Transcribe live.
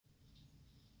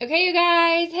Okay, you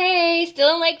guys. Hey,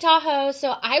 still in Lake Tahoe.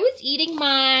 So I was eating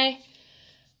my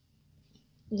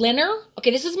dinner.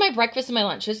 Okay, this is my breakfast and my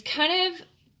lunch. It's kind of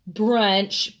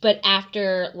brunch, but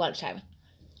after lunchtime.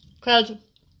 Because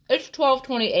it's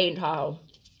 12:28 in Tahoe.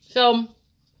 So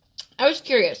I was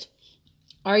curious.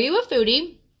 Are you a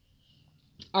foodie?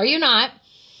 Are you not?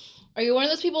 Are you one of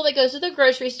those people that goes to the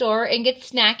grocery store and gets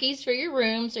snackies for your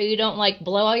room so you don't like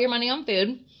blow all your money on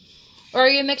food? Or are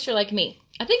you a mixture like me?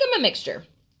 I think I'm a mixture.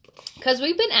 Because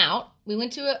we've been out. We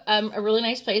went to a really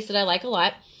nice place that I like a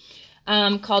lot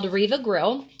called Riva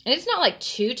Grill. And it's not like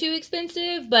too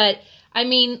expensive, but I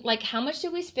mean, like, how much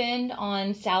did we spend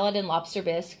on salad and lobster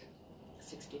bisque?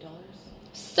 $60.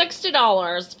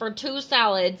 $60 for two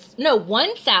salads. No,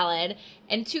 one salad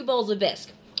and 2 bowls of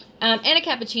bisque. And a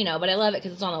cappuccino, but I love it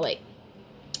because it's on the lake.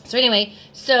 So anyway,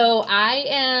 so I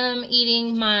am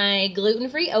eating my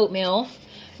gluten-free oatmeal,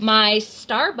 my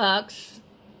Starbucks,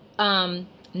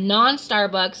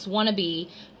 non-Starbucks wannabe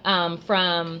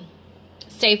from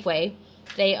Safeway.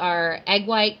 They are egg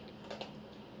white,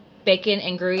 bacon,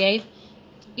 and Gruyere.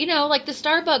 You know, like the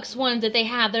Starbucks ones that they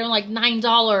have, they're like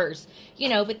 $9. You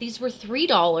know, but these were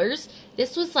 $3.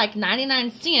 This was like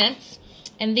 99 cents.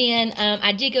 And then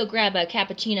I did go grab a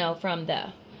cappuccino from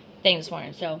the thing this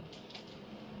morning. So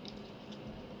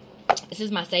this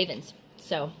is my savings.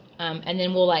 So, and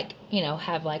then we'll like, you know,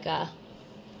 have like a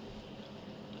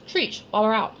treat while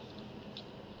we're out.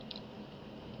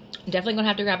 I'm definitely going to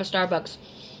have to grab a Starbucks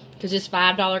because this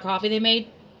 $5 coffee they made.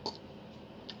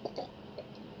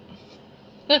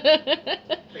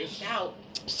 Reached out.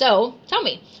 So, tell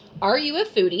me, are you a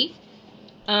foodie?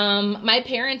 My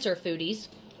parents are foodies.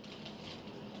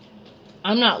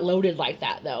 I'm not loaded like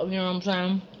that, though. You know what I'm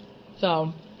saying?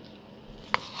 So,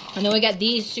 I know we got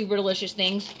these super delicious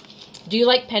things. Do you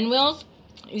like pinwheels?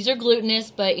 These are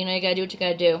glutinous, but, you know, you gotta do what you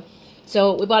gotta do.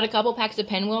 So, we bought a couple packs of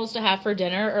pinwheels to have for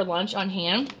dinner or lunch on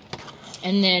hand.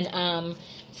 And then,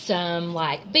 some,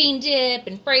 like, bean dip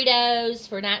and Fritos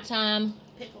for nighttime.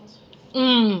 Pickles.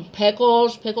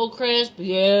 Pickles, pickle crisp,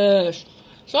 yes.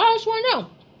 So, I just want to know,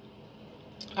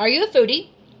 are you a foodie?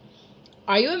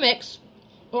 Are you a mix?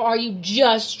 Or are you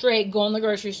just straight going to the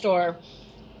grocery store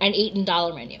and eating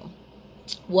dollar menu?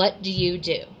 What do you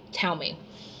do? Tell me.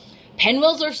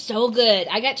 Pinwheels are so good.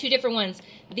 I got 2 different ones.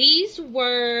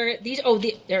 They're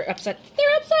upside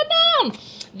down.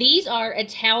 These are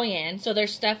Italian, so they're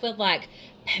stuffed with like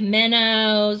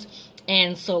pimentos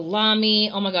and salami.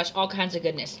 Oh my gosh, all kinds of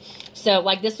goodness. So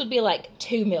like this would be like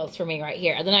 2 meals for me right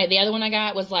here. And then the other one I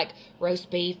got was like roast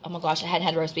beef. Oh my gosh, I hadn't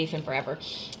had roast beef in forever.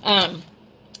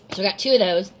 So I got 2 of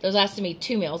those. Those lasted me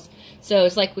 2 meals. So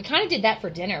it's like we kind of did that for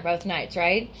dinner both nights,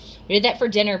 right? We did that for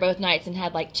dinner both nights and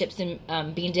had like chips and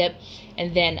bean dip.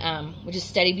 And then we just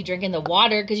steady be drinking the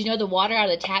water. Because you know the water out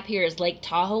of the tap here is Lake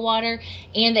Tahoe water.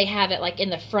 And they have it like in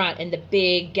the front in the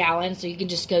big gallon. So you can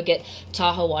just go get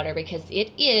Tahoe water because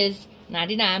it is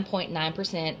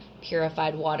 99.9%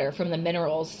 purified water from the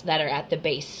minerals that are at the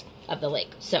base of the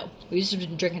lake. So we just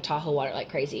been drinking Tahoe water like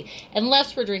crazy.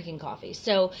 Unless we're drinking coffee.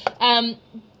 So,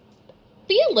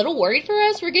 be a little worried for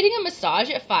us. We're getting a massage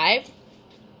at 5.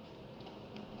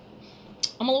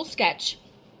 I'm a little sketch.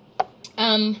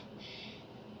 And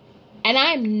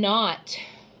I'm not.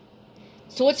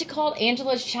 So what's it called?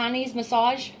 Angela's Chinese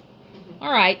massage? Mm-hmm.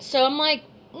 All right. So I'm like,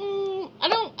 I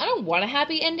don't want a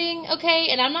happy ending, okay?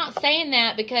 And I'm not saying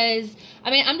that because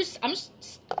I mean, I'm just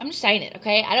saying it,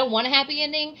 okay? I don't want a happy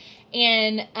ending,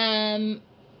 and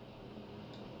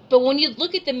but when you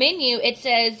look at the menu, it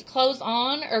says clothes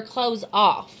on or clothes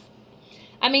off.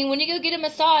 I mean, when you go get a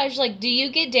massage, like, do you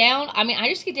get down? I mean, I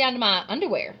just get down to my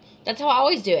underwear. That's how I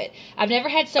always do it. I've never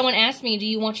had someone ask me, do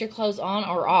you want your clothes on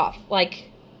or off?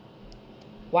 Like,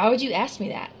 why would you ask me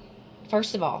that?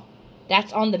 First of all,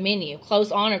 that's on the menu.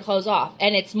 Clothes on or clothes off.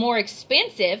 And it's more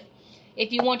expensive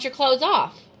if you want your clothes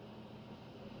off.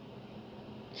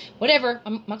 Whatever,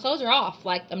 my clothes are off.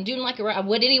 Like, I'm doing like I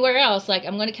would anywhere else. Like,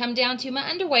 I'm going to come down to my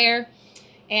underwear.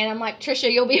 And I'm like,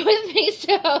 Trisha, you'll be with me.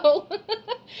 So,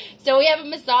 so we have a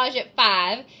massage at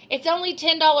 5. It's only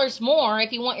 $10 more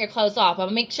if you want your clothes off. I'm going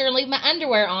to make sure and leave my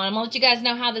underwear on. I'm going to let you guys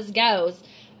know how this goes.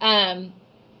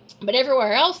 But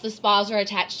everywhere else, the spas are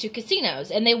attached to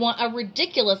casinos. And they want a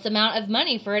ridiculous amount of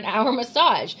money for an hour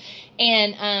massage.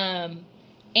 And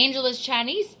Angela's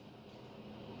Chinese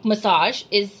massage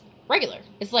is regular.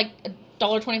 It's like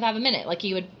 $1.25 a minute, like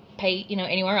you would pay, you know,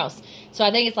 anywhere else. So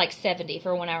I think it's like $70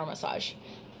 for a 1-hour massage.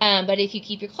 But if you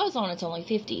keep your clothes on, it's only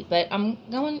 $50. But I'm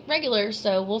going regular,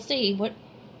 so we'll see. We'll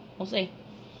see.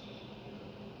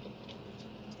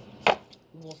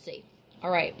 We'll see.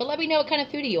 All right, but let me know what kind of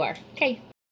foodie you are. Okay.